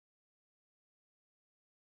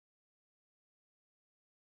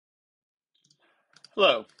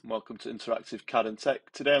Hello, welcome to Interactive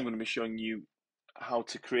CAD&Tech. Today I'm going to be showing you how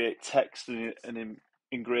to create text and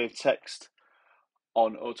engrave text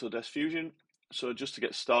on Autodesk Fusion. So just to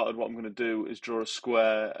get started, what I'm going to do is draw a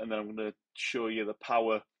square, and then I'm going to show you the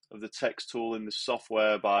power of the text tool in the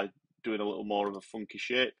software by doing a little more of a funky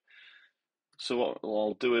shape. So what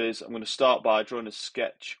I'll do is I'm going to start by drawing a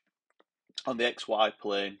sketch on the XY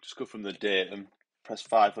plane. Just go from the datum, press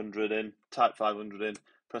 500 in, type 500 in,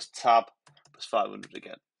 press tab, press 500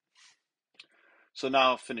 again. So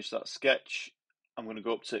now I've finished that sketch, I'm going to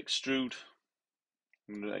go up to extrude.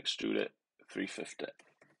 I'm going to extrude it 350.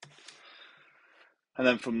 And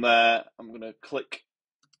then from there, I'm going to click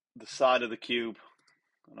the side of the cube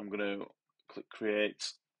and I'm going to click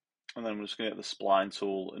create. And then I'm just going to get the spline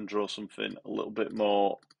tool and draw something a little bit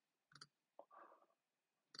more,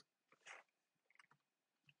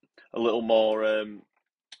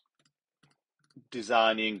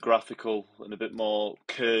 designy and graphical and a bit more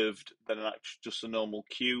curved than just a normal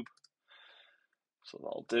cube. So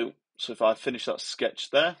that'll do. So if I finish that sketch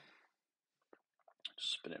there,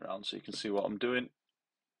 just spin it around so you can see what I'm doing.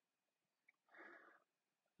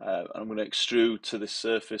 I'm going to extrude to this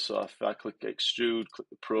surface. So if I click extrude, click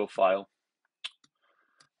the profile,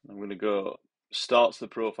 I'm going to go start to the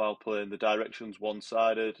profile plane. The direction's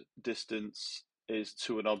one-sided, distance is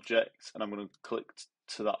to an object, and I'm going to click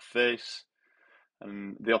to that face,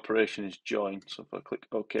 and the operation is join. So if I click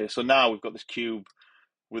OK, so now we've got this cube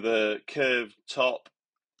with a curved top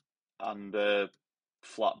and a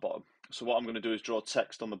flat bottom. So what I'm going to do is draw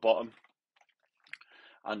text on the bottom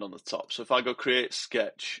and on the top. So if I go create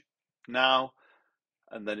sketch now,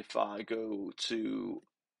 and then if I go to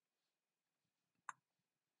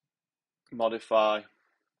modify,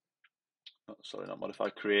 sorry, not modify,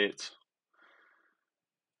 create,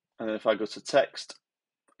 and then if I go to text,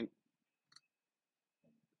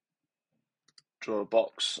 draw a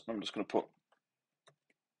box, I'm just going to put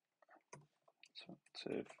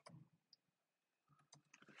interactive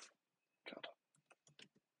CAD.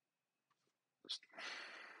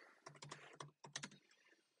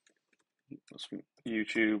 That's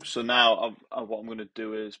YouTube. So now what I'm going to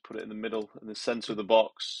do is put it in the middle, in the center of the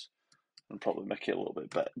box, and probably make it a little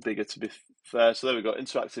bit bigger to be fair. So there we go,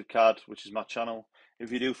 Interactive CAD, which is my channel.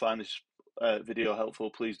 If you do find this video helpful,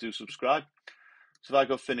 please do subscribe. So if I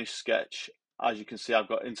go finish sketch, as you can see, I've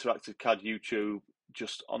got Interactive CAD YouTube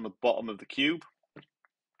just on the bottom of the cube.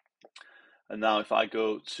 And now if I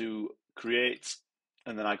go to create,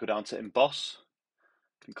 and then I go down to emboss,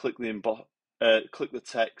 I can click the click the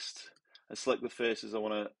text and select the faces I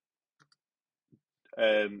want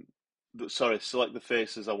to, select the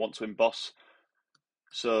faces I want to emboss.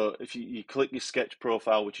 So if you click your sketch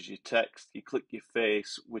profile, which is your text, you click your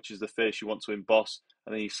face, which is the face you want to emboss,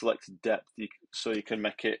 and then you select depth, so you can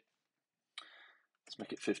make it, let's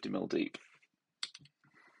make it 50mm deep.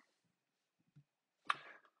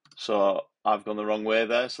 So I've gone the wrong way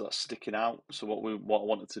there, so that's sticking out. So what I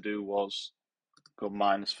wanted to do was go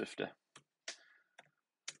 -50.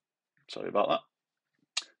 Sorry about that.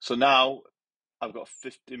 So now I've got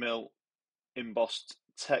 50mm embossed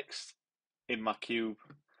text in my cube,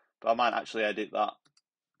 but I might actually edit that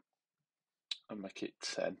and make it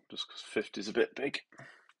 10, just because 50 is a bit big.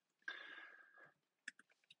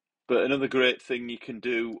 But another great thing you can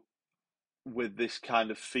do with this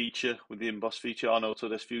kind of feature, with the emboss feature on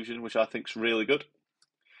Autodesk Fusion, which I think is really good,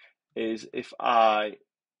 is if I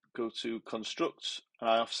go to construct and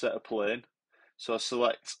I offset a plane, so I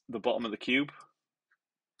select the bottom of the cube,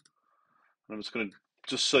 and I'm just going to,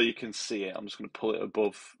 just so you can see it, I'm just going to pull it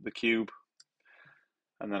above the cube,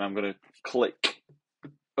 and then I'm going to click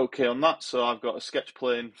OK on that. So I've got a sketch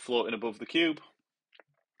plane floating above the cube.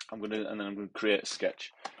 And then I'm going to create a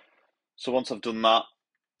sketch. So once I've done that,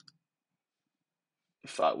 in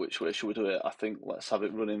fact, which way should we do it? I think let's have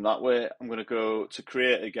it running that way. I'm going to go to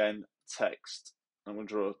create again, text. I'm going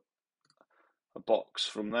to draw a box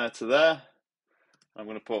from there to there. I'm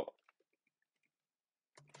going to put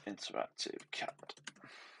Interactive CAD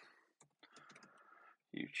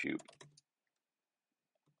YouTube.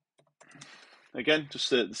 Again, just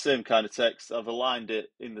the same kind of text. I've aligned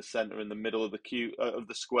it in the center, in the middle of the cube of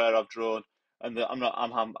the square I've drawn, and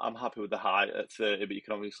I'm happy with the height at 30. But you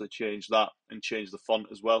can obviously change that and change the font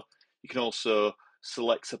as well. You can also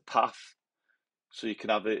select a path, so you can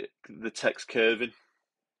have the text curving.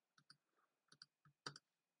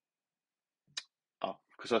 Oh,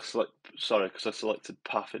 because I selected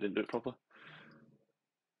path, it didn't do it properly.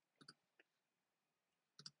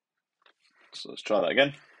 So let's try that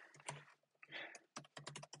again.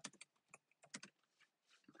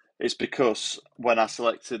 It's because when I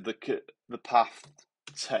selected the path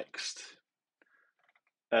text,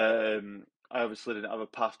 I obviously didn't have a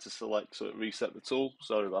path to select, so it reset the tool.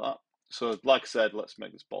 Sorry about that. So like I said, let's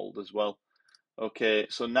make this bold as well. Okay,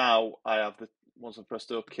 so now I have once I've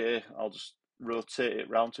pressed OK, I'll just rotate it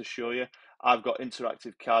round to show you. I've got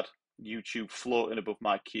Interactive CAD YouTube floating above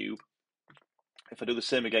my cube. If I do the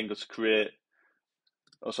same again, go to create,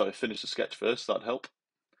 finish the sketch first, that'd help.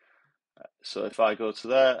 So if I go to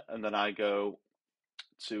there and then I go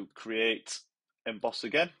to create Emboss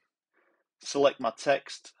again, select my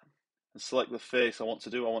text and select the face I want to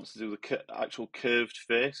do. I want to do the actual curved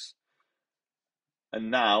face. And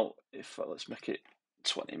now, let's make it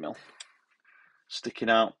 20 mil, sticking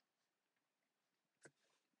out,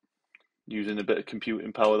 using a bit of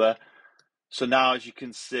computing power there. So now, as you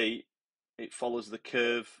can see, it follows the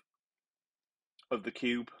curve of the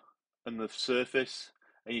cube and the surface,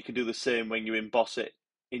 and you can do the same when you emboss it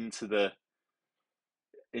into the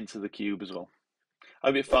cube as well. I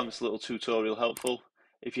hope you found this little tutorial helpful.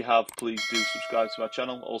 If you have, please do subscribe to my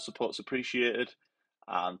channel. All support's appreciated,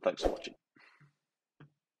 and thanks for watching.